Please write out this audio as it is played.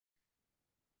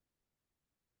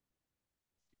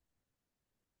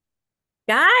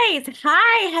Guys,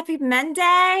 hi, happy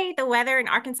Monday. The weather in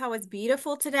Arkansas was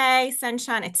beautiful today.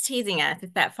 Sunshine, it's teasing us.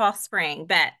 It's that fall spring,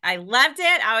 but I loved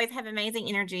it. I always have amazing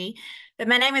energy. But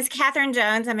my name is Katherine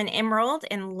Jones. I'm an Emerald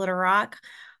in Little Rock,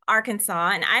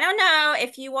 Arkansas. And I don't know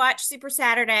if you watched Super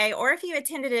Saturday or if you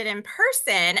attended it in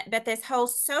person, but this whole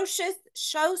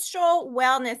social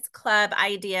wellness club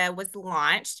idea was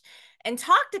launched and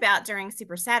talked about during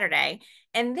Super Saturday.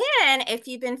 And then, if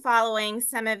you've been following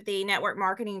some of the network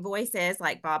marketing voices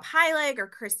like Bob Heilig or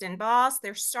Kristen Boss,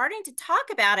 they're starting to talk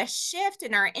about a shift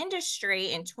in our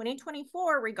industry in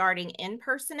 2024 regarding in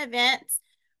person events,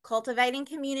 cultivating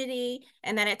community,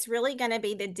 and that it's really going to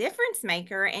be the difference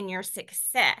maker in your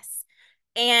success.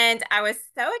 And I was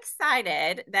so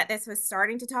excited that this was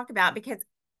starting to talk about because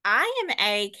I am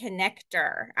a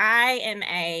connector. I am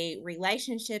a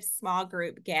relationship small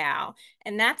group gal,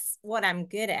 and that's what I'm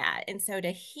good at. And so to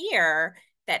hear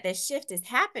that this shift is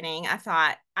happening, I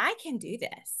thought, I can do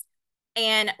this.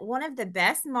 And one of the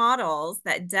best models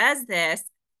that does this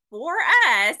for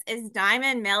us is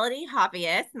Diamond Melody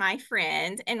Hoppius, my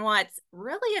friend. And what's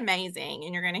really amazing,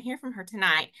 and you're going to hear from her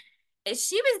tonight, is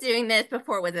she was doing this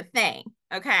before it was a thing.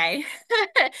 Okay.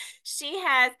 She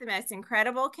has the most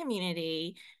incredible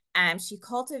community. She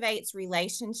cultivates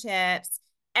relationships,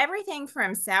 everything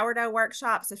from sourdough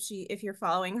workshops, if you're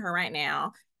following her right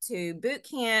now, to boot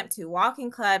camp, to walking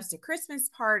clubs, to Christmas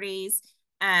parties.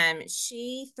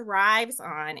 She thrives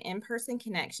on in-person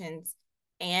connections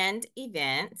and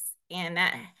events, and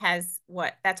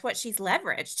that's what she's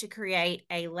leveraged to create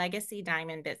a legacy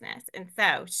diamond business. And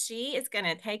so she is going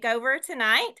to take over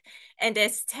tonight and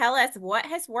just tell us what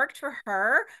has worked for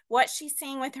her, what she's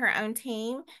seeing with her own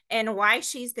team, and why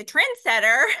she's the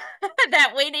trendsetter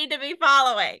that we need to be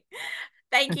following.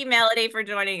 Thank you, Melody, for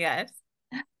joining us.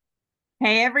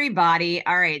 Hey, everybody.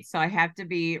 All right. So I have to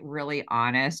be really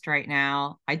honest right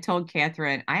now. I told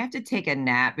Catherine I have to take a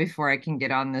nap before I can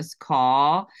get on this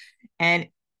call. And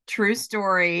true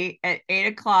story, at 8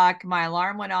 o'clock, my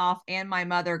alarm went off and my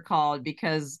mother called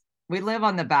because we live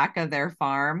on the back of their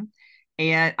farm.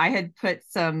 And I had put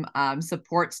some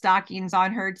support stockings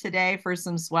on her today for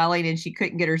some swelling, and she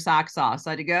couldn't get her socks off.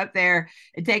 So I had to go up there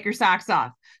and take her socks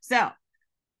off. So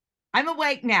I'm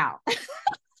awake now.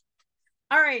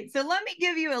 All right, so let me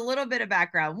give you a little bit of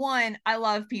background. One, I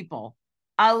love people.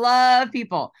 I love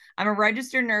people. I'm a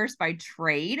registered nurse by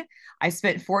trade. I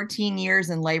spent 14 years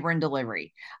in labor and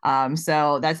delivery.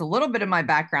 So that's a little bit of my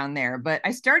background there. But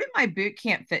I started my boot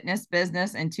camp fitness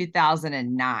business in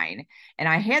 2009, and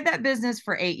I had that business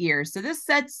for 8 years. So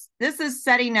this is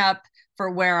setting up for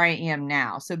where I am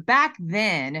now. So back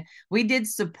then, we did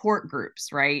support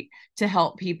groups, right, to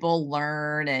help people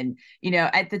learn. And,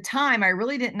 at the time, I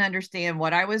really didn't understand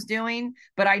what I was doing,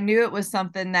 but I knew it was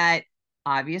something that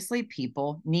obviously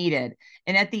people needed.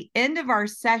 And at the end of our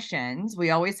sessions, we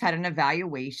always had an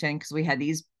evaluation because we had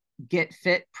these get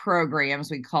fit programs,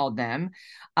 we called them.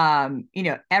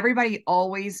 Everybody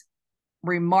always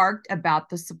remarked about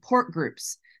the support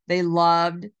groups. They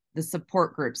loved the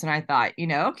support groups. And I thought,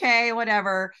 okay,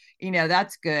 whatever,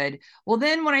 that's good. Well,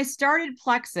 then when I started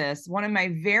Plexus, one of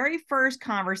my very first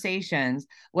conversations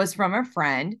was from a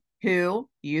friend who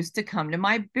used to come to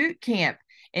my boot camp.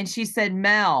 And she said,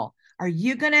 Mel, are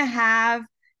you going to have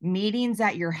meetings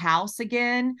at your house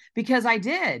again? Because I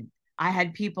did. I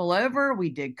had people over,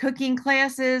 we did cooking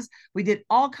classes, we did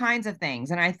all kinds of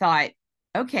things. And I thought,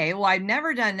 okay, well, I've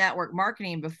never done network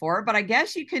marketing before, but I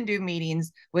guess you can do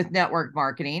meetings with network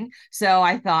marketing. So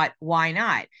I thought, why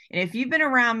not? And if you've been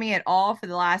around me at all for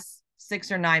the last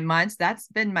 6 or 9 months, that's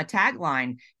been my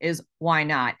tagline is why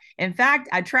not? In fact,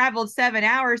 I traveled 7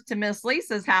 hours to Miss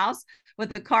Lisa's house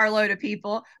with a carload of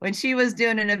people when she was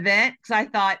doing an event because I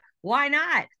thought, why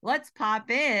not? Let's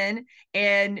pop in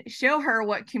and show her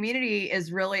what community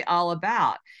is really all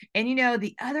about. And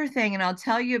the other thing, and I'll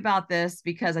tell you about this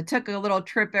because I took a little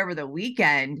trip over the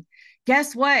weekend.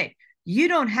 Guess what? You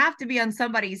don't have to be on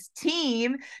somebody's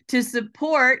team to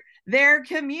support their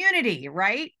community,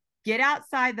 right? Get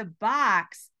outside the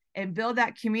box and build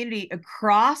that community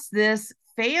across this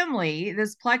family,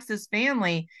 this Plexus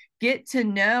family. Get to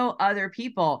know other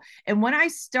people. And when I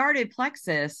started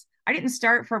Plexus, I didn't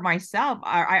start for myself.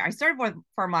 I started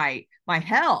for my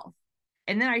health.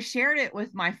 And then I shared it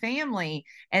with my family.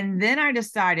 And then I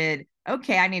decided,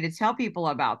 okay, I need to tell people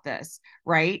about this.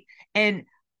 Right. And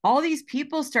all these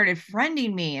people started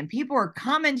friending me and people were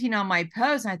commenting on my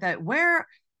posts. And I thought,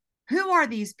 who are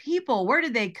these people? Where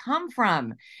did they come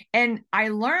from? And I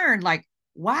learned, like,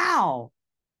 wow,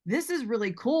 this is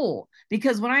really cool.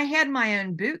 Because when I had my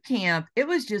own boot camp, it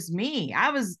was just me.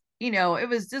 It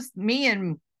was just me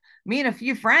and me and a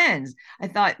few friends. I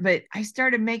thought, but I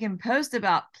started making posts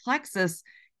about Plexus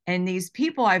and these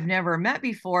people I've never met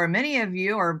before. Many of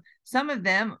you, or some of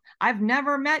them, I've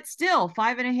never met still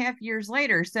 5.5 years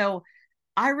later. So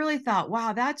I really thought,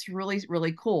 wow, that's really,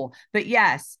 really cool. But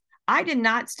yes, I did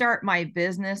not start my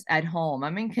business at home.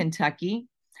 I'm in Kentucky.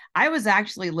 I was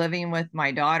actually living with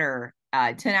my daughter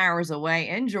 10 hours away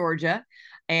in Georgia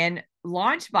and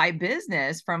launched my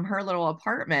business from her little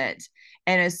apartment.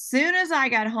 And as soon as I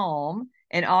got home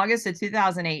in August of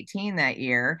 2018 that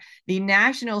year, the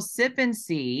National Sip and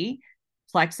See,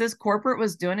 Plexus Corporate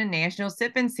was doing a national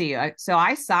sip and see. So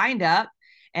I signed up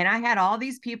and I had all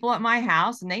these people at my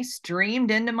house and they streamed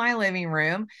into my living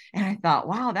room. And I thought,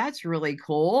 wow, that's really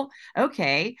cool.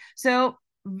 Okay. So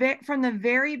from the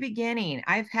very beginning,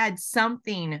 I've had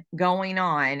something going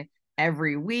on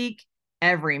every week,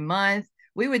 every month.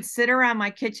 We would sit around my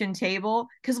kitchen table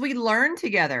because we learned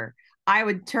together. I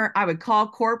would call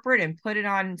corporate and put it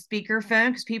on speakerphone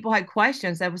because people had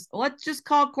questions. That was, let's just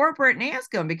call corporate and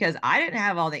ask them because I didn't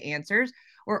have all the answers.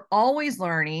 We're always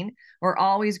learning, we're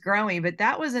always growing. But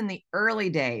that was in the early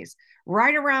days,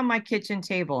 right around my kitchen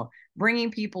table,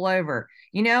 bringing people over.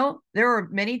 There were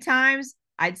many times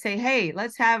I'd say, hey,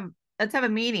 let's have a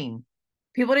meeting.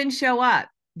 People didn't show up.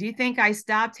 Do you think I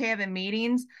stopped having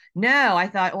meetings? No, I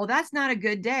thought, well, that's not a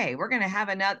good day. We're going to have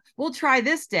another, we'll try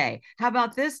this day. How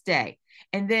about this day?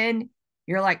 And then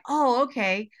you're like, oh,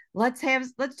 okay, let's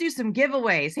do some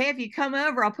giveaways. Hey, if you come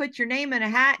over, I'll put your name in a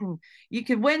hat and you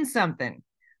could win something.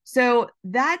 So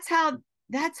that's how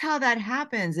that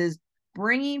happens, is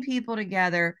bringing people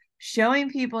together, showing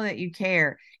people that you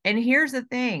care. And here's the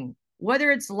thing,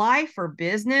 whether it's life or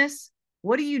business,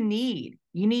 what do you need?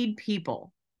 You need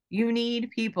people. You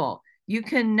need people. You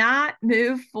cannot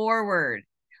move forward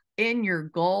in your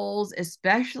goals,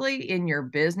 especially in your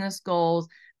business goals,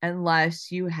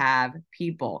 unless you have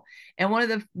people. And one of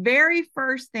the very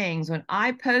first things when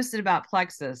I posted about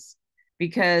Plexus,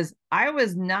 because I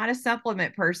was not a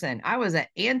supplement person, I was an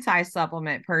anti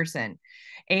supplement person.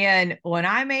 And when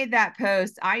I made that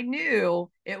post, I knew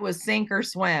it was sink or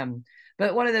swim.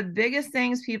 But one of the biggest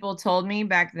things people told me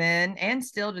back then and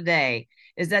still today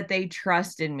is that they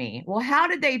trusted me. Well, how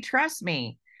did they trust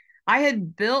me? I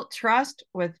had built trust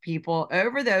with people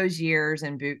over those years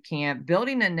in boot camp,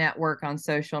 building a network on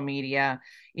social media.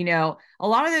 A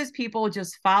lot of those people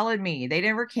just followed me. They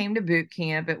never came to boot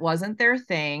camp. It wasn't their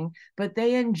thing, but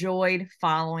they enjoyed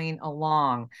following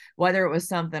along, whether it was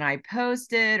something I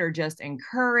posted or just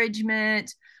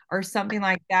encouragement or something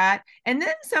like that. And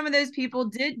then some of those people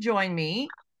did join me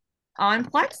on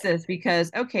Plexus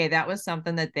because, okay, that was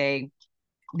something that they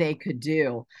could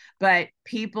do. But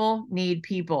people need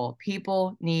people.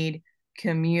 People need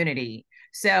community.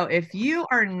 So if you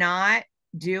are not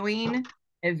doing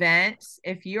events,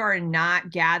 if you are not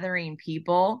gathering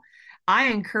people, I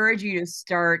encourage you to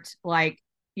start like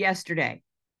yesterday.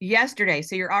 Yesterday.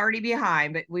 So you're already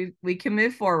behind, but we can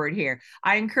move forward here.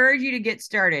 I encourage you to get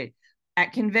started.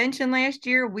 At convention last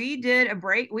year, we did a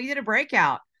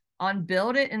breakout on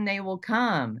build it and they will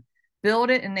come. Build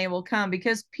it and they will come,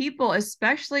 because people,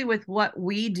 especially with what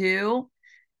we do,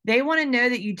 they want to know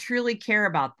that you truly care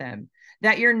about them,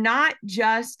 that you're not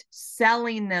just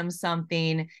selling them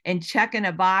something and checking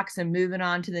a box and moving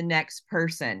on to the next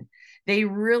person. They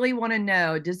really want to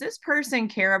know, does this person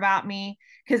care about me?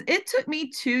 Because it took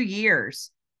me 2 years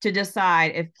to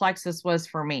decide if Plexus was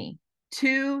for me.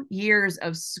 2 years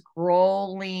of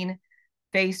scrolling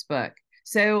Facebook.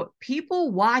 So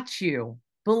people watch you.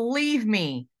 Believe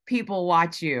me, people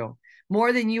watch you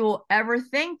more than you will ever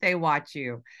think they watch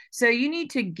you. So you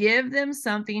need to give them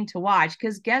something to watch,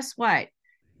 because guess what?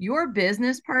 Your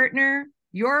business partner,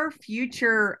 your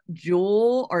future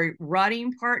jewel or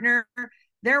running partner,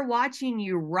 they're watching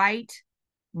you right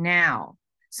now.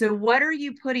 So what are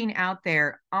you putting out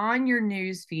there on your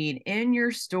news feed, in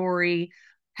your story?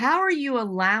 How are you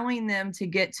allowing them to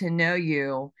get to know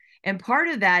you? And part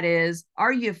of that is,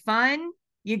 are you fun?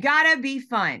 You got to be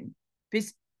fun.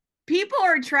 People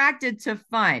are attracted to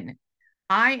fun.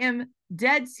 I am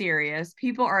dead serious.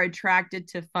 People are attracted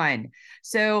to fun.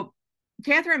 So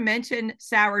Catherine mentioned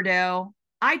sourdough.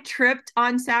 I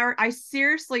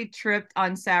seriously tripped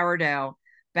on sourdough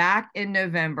back in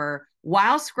November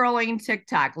while scrolling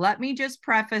TikTok. Let me just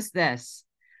preface this.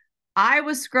 I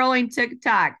was scrolling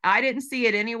TikTok. I didn't see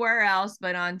it anywhere else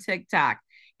but on TikTok.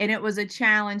 And it was a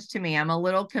challenge to me. I'm a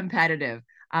little competitive.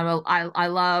 I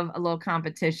love a little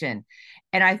competition.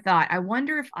 And I thought, I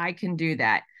wonder if I can do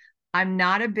that. I'm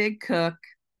not a big cook.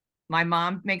 My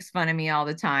mom makes fun of me all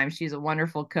the time. She's a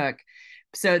wonderful cook.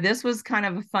 So this was kind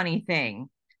of a funny thing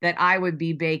that I would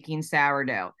be baking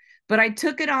sourdough. But I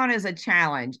took it on as a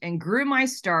challenge and grew my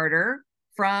starter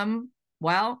from,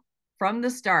 well, from the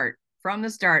start. From the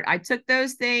start, I took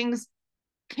those things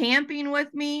camping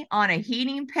with me on a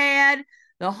heating pad,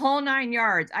 the whole 9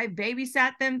 yards. I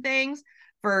babysat them things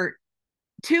for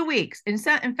 2 weeks. In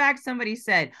fact, somebody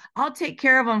said, I'll take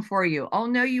care of them for you. Oh,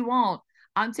 no, you won't.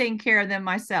 I'm taking care of them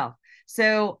myself.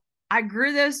 So I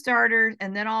grew those starters.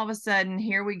 And then all of a sudden,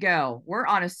 here we go. We're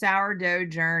on a sourdough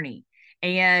journey.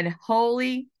 And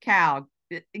holy cow,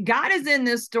 God is in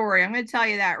this story. I'm going to tell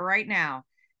you that right now.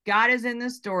 God is in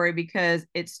this story because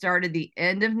it started the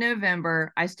end of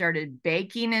November. I started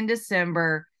baking in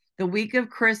December. The week of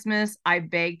Christmas, I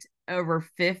baked over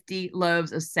 50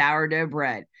 loaves of sourdough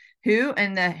bread. Who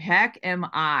in the heck am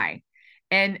I?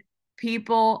 And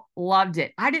people loved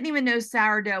it. I didn't even know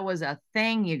sourdough was a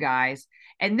thing, you guys.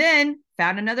 And then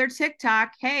found another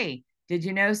TikTok. Hey, did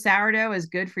you know sourdough is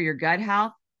good for your gut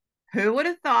health? Who would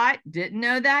have thought? Didn't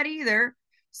know that either.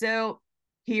 So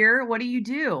here, what do you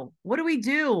do? What do we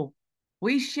do?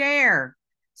 We share.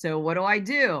 So what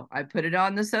do? I put it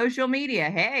on the social media.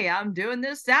 Hey, I'm doing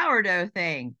this sourdough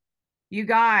thing. You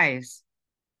guys,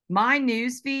 my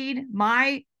news feed,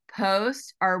 my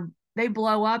posts are, they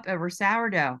blow up over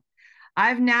sourdough.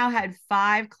 I've now had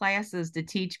 5 classes to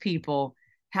teach people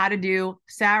how to do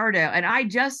sourdough. And I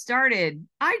just started.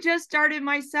 I just started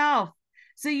myself.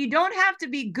 So you don't have to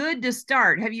be good to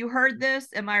start. Have you heard this?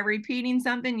 Am I repeating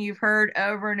something you've heard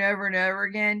over and over and over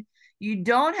again? You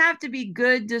don't have to be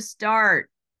good to start.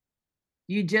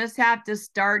 You just have to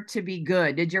start to be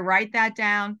good. Did you write that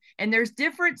down? And there's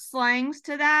different slangs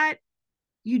to that.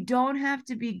 You don't have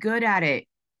to be good at it.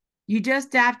 You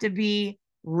just have to be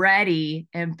ready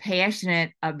and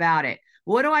passionate about it.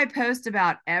 What do I post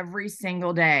about every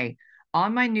single day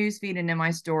on my newsfeed and in my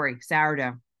story?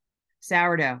 Sourdough,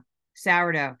 sourdough,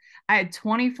 sourdough. I had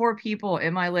 24 people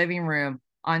in my living room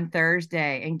on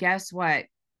Thursday. And guess what?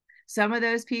 Some of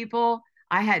those people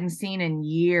I hadn't seen in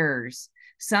years.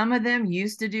 Some of them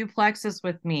used to do Plexus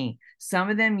with me. Some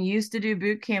of them used to do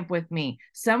boot camp with me.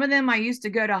 Some of them I used to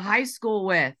go to high school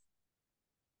with.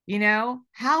 You know,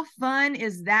 how fun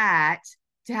is that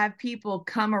to have people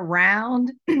come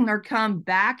around or come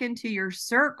back into your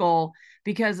circle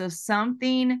because of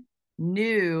something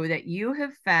new that you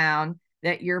have found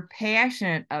that you're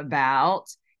passionate about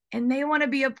and they want to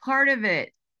be a part of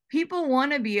it. People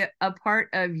want to be a part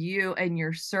of you and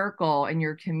your circle and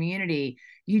your community.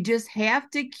 You just have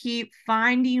to keep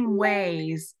finding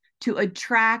ways to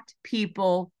attract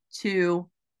people to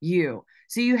you.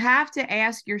 So you have to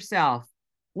ask yourself,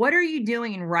 what are you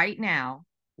doing right now?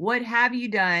 What have you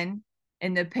done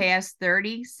in the past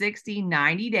 30, 60,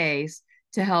 90 days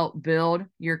to help build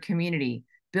your community?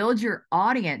 Build your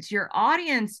audience. Your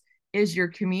audience is your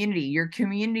community. Your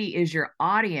community is your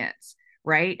audience,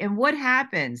 right? And what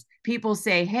happens? People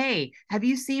say, "Hey, have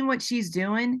you seen what she's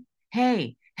doing?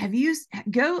 Hey, have you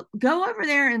go over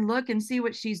there and look and see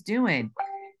what she's doing.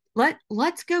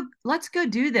 Let's go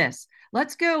do this.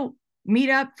 Let's go meet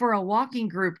up for a walking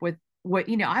group with what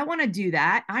I want to do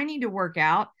that. I need to work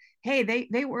out. Hey,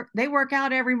 they work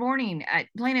out every morning at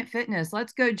Planet Fitness.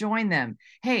 Let's go join them.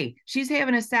 Hey, she's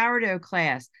having a sourdough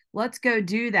class. Let's go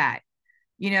do that.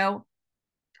 You know,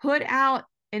 put out,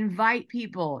 invite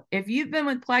people. If you've been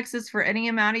with Plexus for any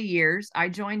amount of years, I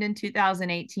joined in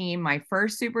 2018. My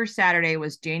first Super Saturday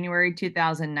was January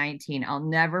 2019. I'll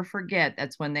never forget.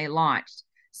 That's when they launched.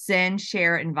 Send,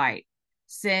 share, invite.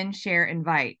 Send, share,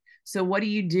 invite. So what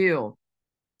do?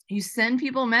 You send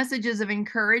people messages of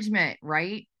encouragement,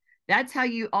 right? That's how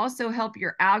you also help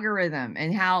your algorithm,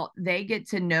 and how they get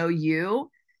to know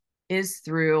you is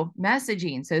through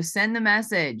messaging. So send the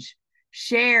message,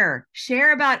 share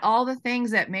about all the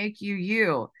things that make you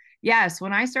you. Yes,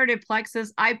 when I started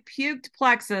Plexus, I puked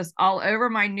Plexus all over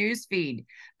my newsfeed.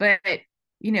 But,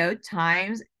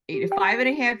 times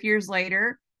 5.5 years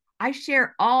later, I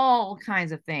share all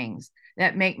kinds of things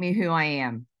that make me who I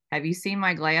am. Have you seen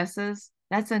my glasses?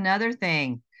 That's another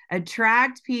thing.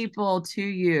 Attract people to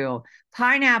you.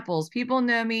 Pineapples. People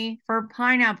know me for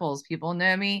pineapples. People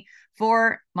know me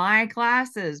for my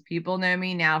classes. People know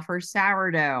me now for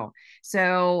sourdough.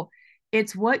 So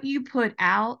it's what you put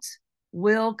out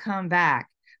will come back.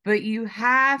 But you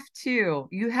have to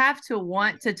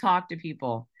want to talk to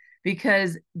people,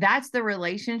 because that's the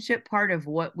relationship part of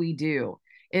what we do,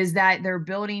 is that they're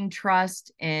building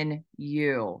trust in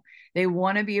you. They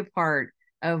want to be a part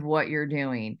of what you're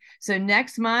doing. So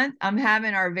next month, I'm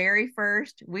having our very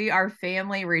first We Are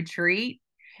Family retreat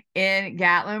in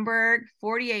Gatlinburg,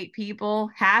 48 people,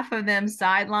 half of them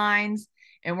sidelines.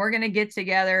 And we're going to get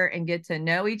together and get to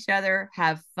know each other,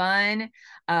 have fun.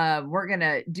 We're going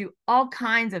to do all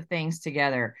kinds of things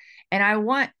together. And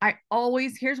I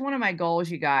always, here's one of my goals,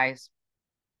 you guys.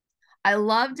 I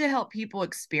love to help people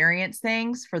experience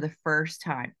things for the first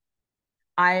time.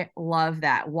 I love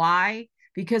that. Why?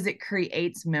 Because it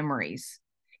creates memories.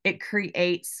 It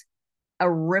creates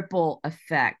a ripple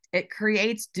effect. It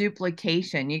creates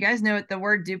duplication. You guys know what the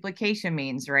word duplication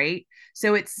means, right?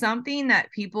 So it's something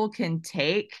that people can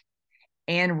take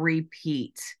and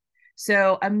repeat.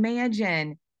 So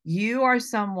imagine you are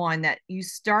someone that you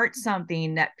start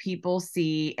something that people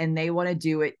see and they want to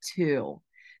do it too.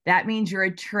 That means you're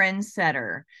a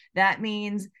trendsetter. That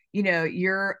means,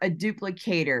 you're a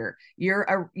duplicator.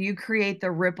 You create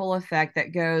the ripple effect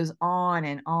that goes on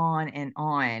and on and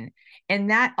on.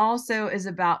 And that also is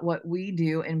about what we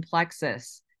do in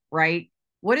Plexus, right?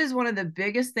 What is one of the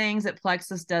biggest things that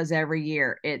Plexus does every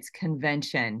year? It's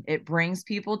convention. It brings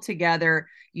people together.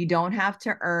 You don't have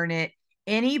to earn it.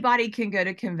 Anybody can go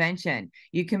to convention.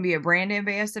 You can be a brand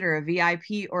ambassador, a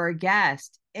VIP, or a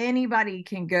guest. Anybody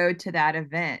can go to that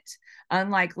event,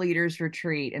 unlike Leaders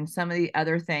Retreat and some of the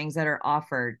other things that are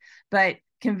offered. But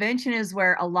convention is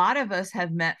where a lot of us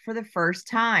have met for the first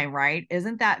time, right?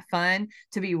 Isn't that fun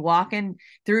to be walking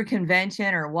through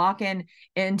convention or walking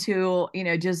into,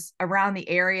 just around the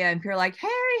area and people are like,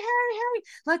 Harry,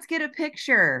 let's get a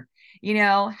picture.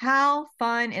 How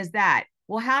fun is that?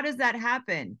 Well, how does that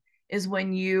happen? Is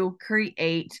when you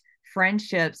create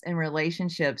friendships and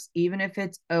relationships, even if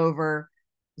it's over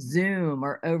Zoom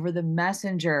or over the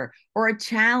messenger or a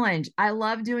challenge. I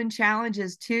love doing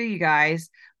challenges too, you guys.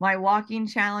 My walking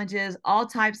challenges, all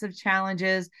types of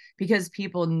challenges, because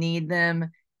people need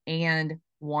them and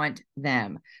want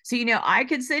them. So, I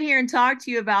could sit here and talk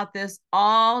to you about this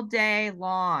all day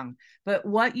long, but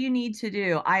what you need to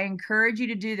do, I encourage you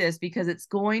to do this because it's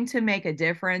going to make a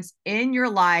difference in your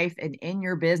life and in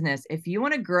your business. If you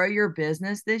want to grow your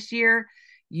business this year,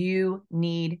 you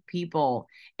need people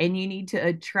and you need to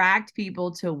attract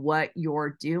people to what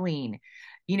you're doing.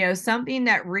 Something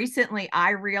that recently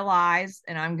I realized,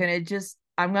 and I'm going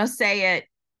to say it,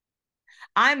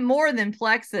 I'm more than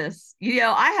Plexus.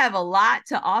 I have a lot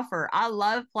to offer. I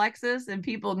love Plexus, and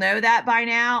people know that by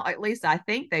now. At least I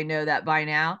think they know that by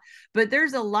now. But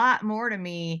there's a lot more to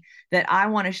me that I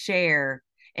want to share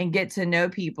and get to know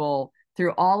people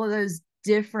through all of those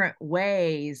different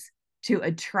ways to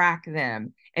attract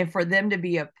them and for them to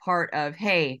be a part of,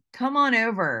 hey, come on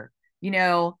over.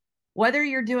 Whether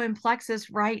you're doing Plexus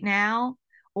right now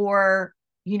or,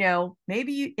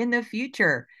 maybe in the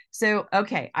future. So,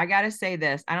 okay, I got to say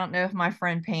this. I don't know if my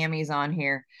friend Pammy's on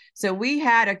here. So, we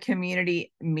had a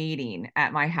community meeting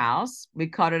at my house. We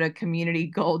called it a community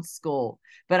gold school,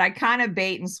 but I kind of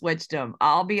bait and switched them.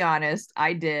 I'll be honest.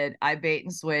 I did. I bait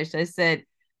and switched. I said,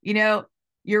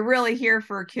 you're really here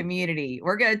for a community.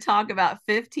 We're going to talk about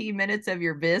 15 minutes of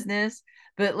your business,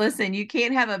 but listen, you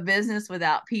can't have a business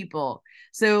without people.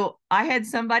 So, I had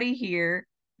somebody here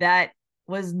that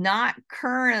was not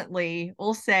currently,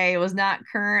 we'll say, was not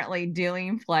currently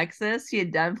doing Plexus. She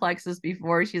had done Plexus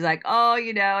before. She's like, oh,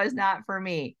 it's not for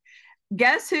me.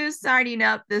 Guess who's signing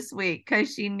up this week?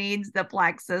 Because she needs the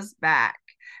Plexus back,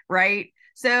 right?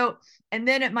 So, and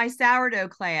then at my sourdough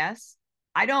class,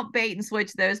 I don't bait and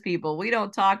switch those people. We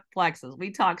don't talk Plexus,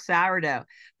 we talk sourdough.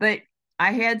 But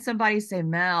I had somebody say,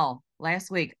 Mel,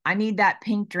 last week, I need that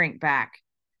pink drink back.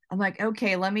 I'm like,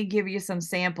 okay, let me give you some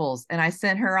samples. And I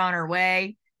sent her on her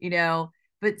way,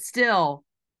 but still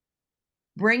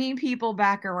bringing people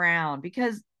back around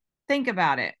because think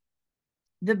about it.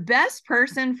 The best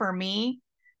person for me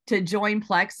to join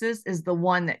Plexus is the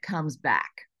one that comes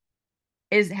back.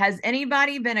 Has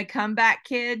anybody been a comeback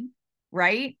kid?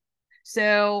 Right?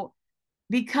 So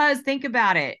because think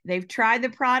about it, they've tried the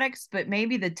products, but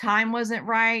maybe the time wasn't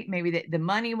right, maybe the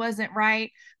money wasn't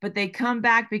right, but they come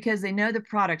back because they know the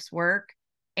products work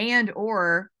and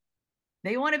or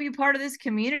they want to be part of this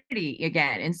community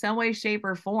again in some way, shape,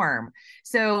 or form.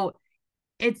 So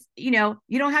it's, you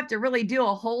don't have to really do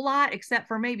a whole lot except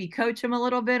for maybe coach them a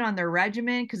little bit on their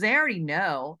regimen because they already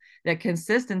know that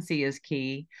consistency is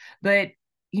key. But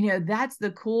that's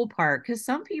the cool part because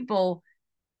some people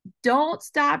don't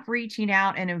stop reaching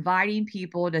out and inviting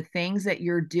people to things that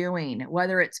you're doing,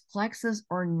 whether it's Plexus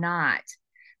or not,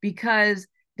 because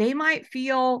maybe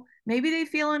they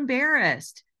feel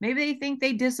embarrassed. Maybe they think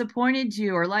they disappointed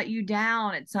you or let you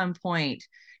down at some point,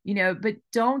 but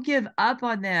don't give up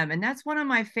on them. And that's one of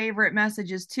my favorite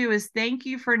messages too, is thank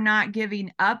you for not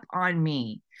giving up on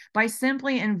me by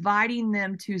simply inviting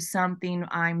them to something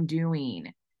I'm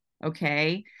doing.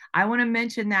 Okay. I want to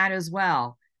mention that as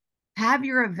well. Have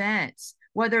your events,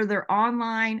 whether they're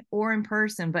online or in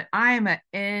person, but I am an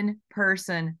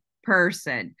in-person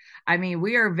person. I mean,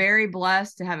 we are very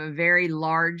blessed to have a very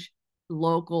large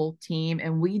local team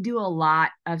and we do a lot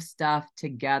of stuff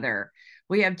together.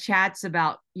 We have chats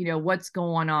about, what's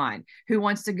going on, who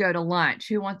wants to go to lunch,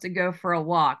 who wants to go for a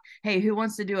walk. Hey, who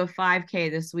wants to do a 5K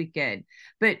this weekend?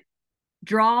 But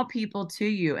draw people to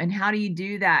you. And how do you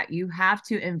do that? You have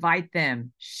to invite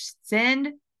them.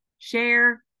 Send,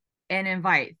 share, and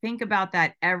invite. Think about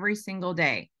that every single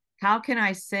day. How can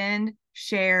I send,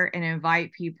 share, and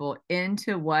invite people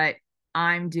into what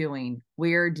I'm doing,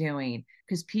 we're doing?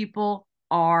 Because people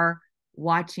are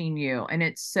watching you and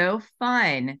it's so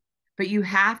fun, but you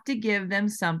have to give them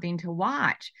something to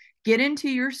watch. Get into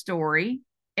your story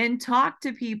and talk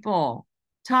to people.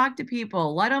 Talk to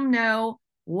people. Let them know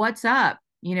what's up.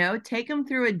 Take them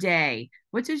through a day.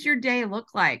 What does your day look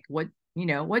like? What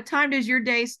time does your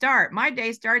day start? My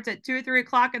day starts at 2 or 3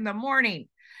 o'clock in the morning,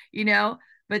 you know,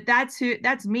 but that's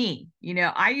me.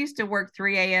 I used to work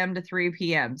 3 a.m. to 3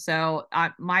 p.m. So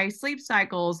my sleep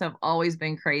cycles have always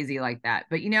been crazy like that.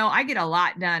 But, I get a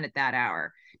lot done at that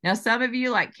hour. Now, some of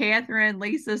you like Catherine,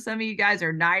 Lisa, some of you guys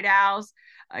are night owls,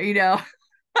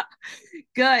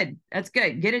 good. That's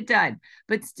good. Get it done.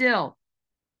 But still,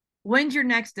 when's your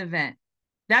next event?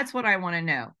 That's what I want to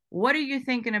know. What are you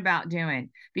thinking about doing?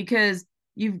 Because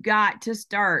you've got to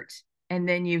start and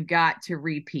then you've got to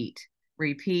repeat,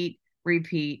 repeat,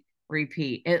 repeat,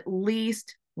 repeat at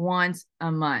least once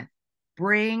a month.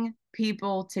 Bring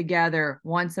people together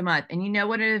once a month. And you know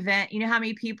what an event, how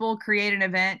many people create an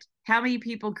event? How many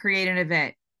people create an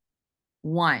event?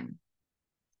 One.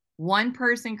 One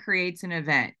person creates an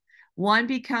event. One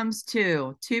becomes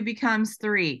two, two becomes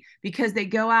three, because they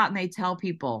go out and they tell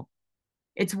people.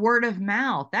 It's word of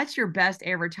mouth. That's your best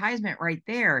advertisement right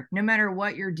there. No matter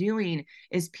what you're doing,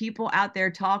 is people out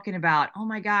there talking about, oh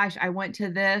my gosh, I went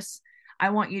to this. I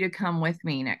want you to come with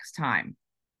me next time.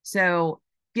 So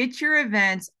get your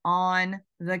events on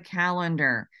the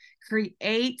calendar.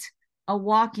 Create a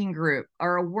walking group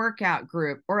or a workout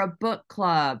group or a book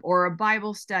club or a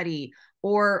Bible study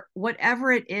or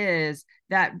whatever it is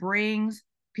that brings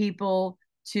people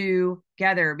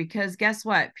together, because guess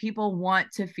what? People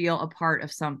want to feel a part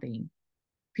of something.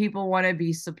 People want to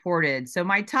be supported. So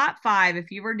my top 5,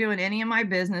 if you were doing any of my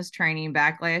business training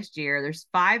back last year, there's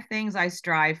 5 things I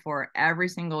strive for every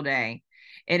single day.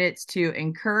 And it's to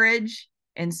encourage,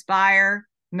 inspire,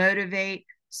 motivate,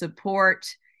 support,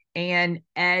 and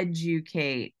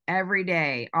educate every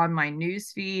day on my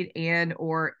newsfeed and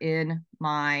or in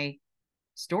my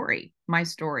story.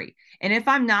 And if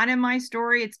I'm not in my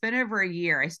story, it's been over a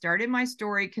year. I started my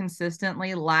story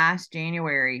consistently last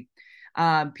January.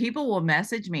 People will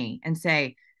message me and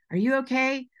say, are you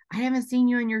okay? I haven't seen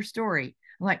you in your story.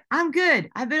 I'm like, I'm good.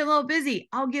 I've been a little busy.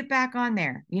 I'll get back on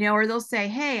there, or they'll say,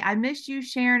 hey, I missed you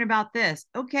sharing about this.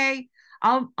 Okay.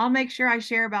 I'll make sure I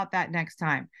share about that next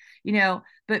time,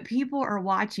 but people are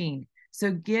watching.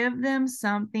 So give them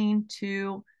something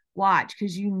to watch,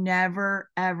 because you never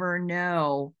ever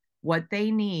know what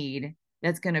they need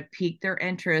that's going to pique their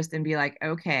interest and be like,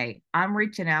 okay, I'm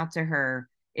reaching out to her.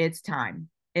 It's time.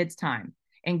 It's time.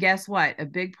 And guess what? A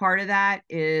big part of that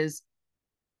is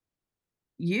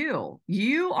you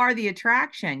are the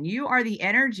attraction. You are the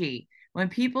energy. When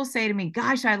people say to me,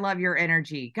 gosh, I love your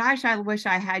energy. Gosh, I wish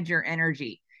I had your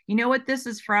energy. You know what this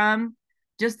is from?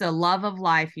 Just the love of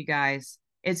life, you guys.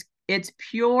 It's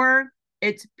pure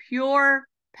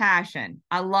passion.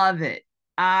 I love it.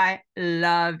 I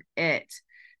love it.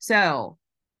 So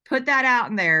put that out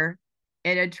in there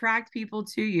and attract people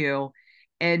to you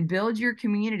and build your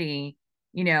community.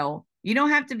 You don't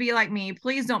have to be like me.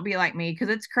 Please don't be like me, because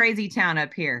it's crazy town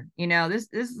up here. This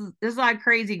is a lot of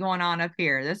crazy going on up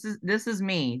here. This is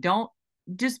me. Don't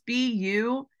just be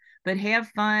you, but have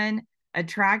fun,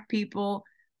 attract people,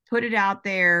 put it out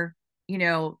there,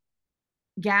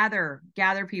 gather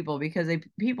people, because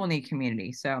people need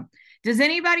community. So does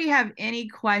anybody have any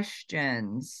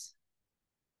questions?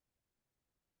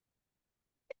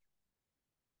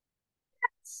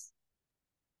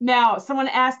 Now, someone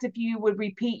asked if you would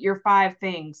repeat your 5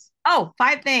 things. Oh,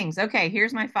 5 things. Okay,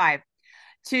 here's my 5.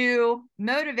 To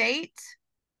motivate,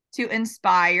 to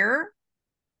inspire,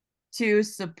 to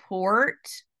support,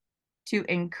 to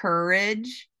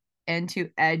encourage, and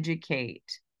to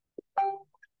educate.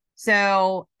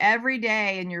 So every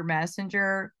day in your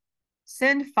messenger,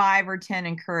 send 5 or 10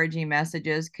 encouraging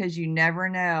messages, because you never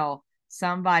know,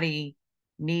 somebody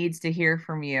needs to hear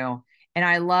from you. And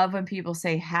I love when people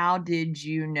say, how did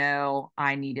you know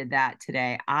I needed that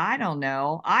today? I don't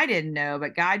know. I didn't know,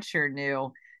 but God sure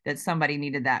knew that somebody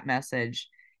needed that message.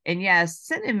 And yes,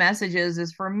 sending messages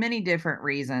is for many different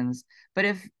reasons. But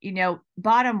if,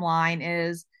 bottom line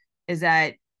is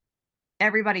that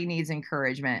everybody needs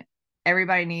encouragement.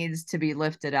 everybody needs to be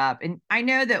lifted up. And I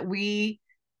know that we,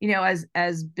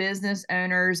 as business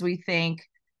owners, we think,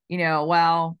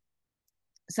 well,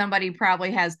 somebody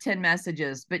probably has 10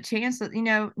 messages, but chances,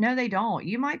 no, they don't.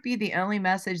 You might be the only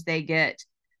message they get.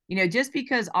 Just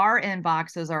because our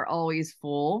inboxes are always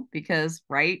full, because,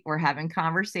 right, we're having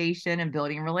conversation and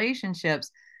building relationships,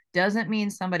 doesn't mean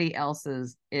somebody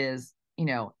else's is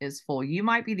full. You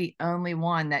might be the only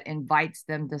one that invites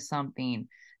them to something,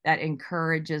 that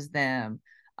encourages them.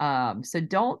 So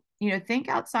don't, think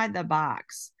outside the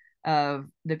box of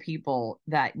the people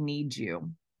that need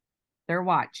you. They're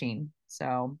watching. So,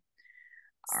 all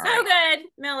So right. good,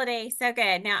 Melody. So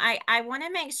good. Now, I want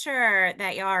to make sure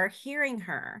that y'all are hearing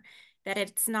her, that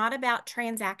it's not about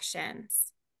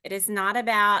transactions. It is not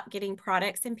about getting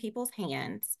products in people's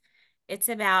hands. It's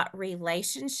about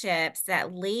relationships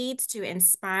that leads to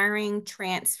inspiring,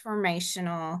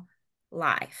 transformational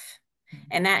life.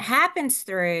 And that happens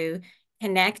through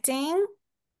connecting,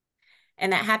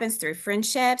 and that happens through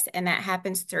friendships, and that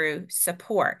happens through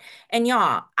support. And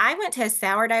y'all, I went to a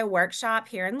sourdough workshop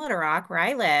here in Little Rock where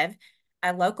I live.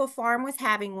 A local farm was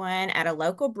having one at a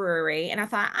local brewery. And I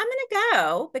thought, I'm going to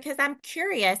go because I'm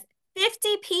curious.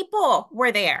 50 people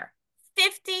were there.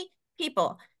 50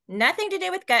 people. Nothing to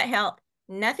do with gut health,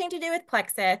 nothing to do with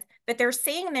plexus, but they're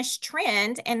seeing this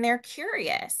trend and they're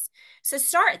curious. So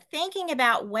start thinking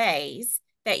about ways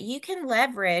that you can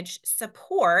leverage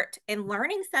support and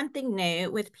learning something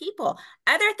new with people.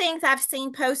 Other things I've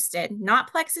seen posted,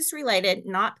 not plexus related,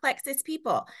 not plexus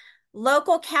people.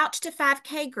 Local couch to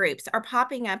 5K groups are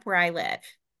popping up where I live.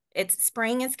 It's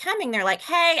spring is coming. They're like,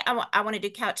 hey, I want to do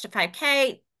couch to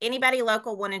 5K. Anybody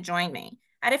local want to join me?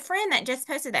 I had a friend that just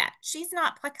posted that. She's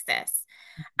not plexus.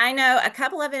 I know a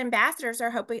couple of ambassadors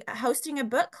are hosting a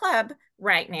book club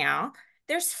right now.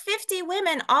 There's 50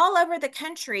 women all over the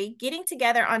country getting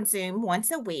together on Zoom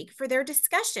once a week for their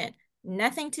discussion.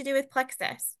 Nothing to do with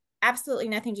plexus. Absolutely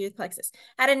nothing to do with plexus.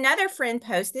 I had another friend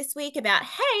post this week about,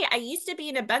 hey, I used to be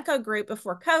in a bunco group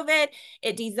before COVID.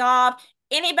 It dissolved.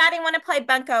 Anybody want to play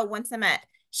bunco once a month?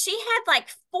 She had like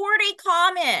 40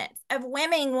 comments of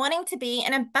women wanting to be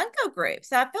in a bunco group.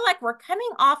 So I feel like we're coming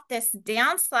off this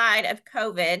downside of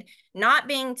COVID, not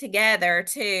being together,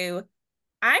 to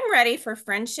I'm ready for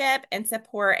friendship and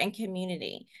support and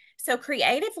community. So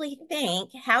creatively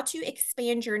think how to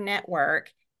expand your network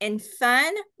in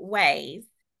fun ways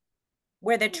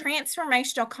where the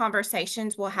transformational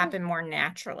conversations will happen more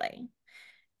naturally.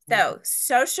 So,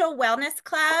 Social Wellness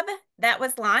Club that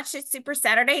was launched at Super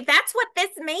Saturday. That's what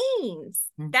this means.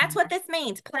 That's what this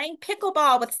means. Playing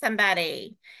pickleball with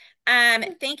somebody.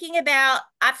 Thinking about,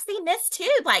 I've seen this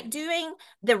too, like doing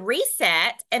the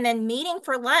reset and then meeting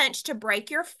for lunch to break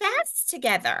your fast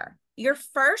together. Your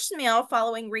first meal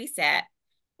following reset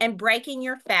and breaking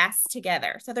your fast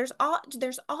together. So there's all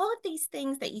of these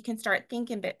things that you can start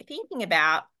thinking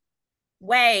about,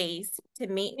 ways to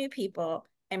meet new people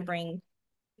and bring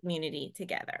community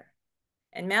together.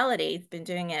 And Melody's been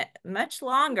doing it much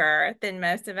longer than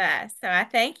most of us. So I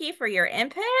thank you for your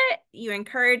input. You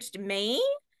encouraged me.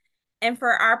 And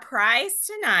for our prize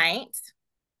tonight,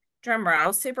 drum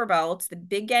roll, Super Bowl, it's the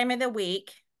big game of the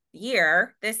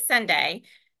year, this Sunday.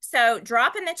 So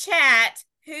drop in the chat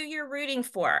who you're rooting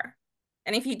for.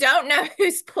 And if you don't know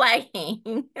who's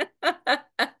playing,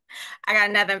 I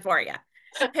got nothing for you.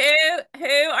 Who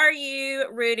are you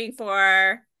rooting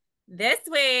for this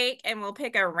week? And we'll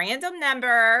pick a random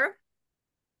number.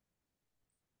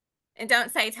 And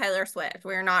don't say Taylor Swift.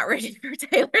 We're not rooting for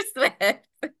Taylor Swift.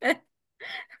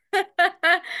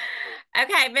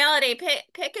 Okay, Melody,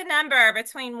 pick a number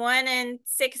between 1 and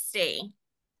 60.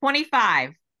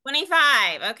 25.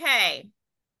 25. Okay.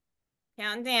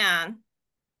 Counting down.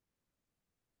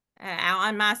 Out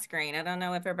on my screen. I don't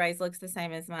know if everybody's looks the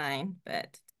same as mine,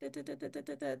 but 1,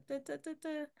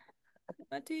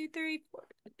 2, 3, 4,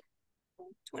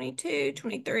 22,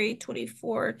 23,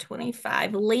 24,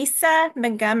 25. Lisa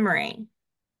Montgomery.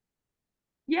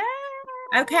 Yeah.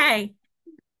 Okay.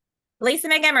 Lisa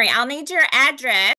Montgomery, I'll need your address.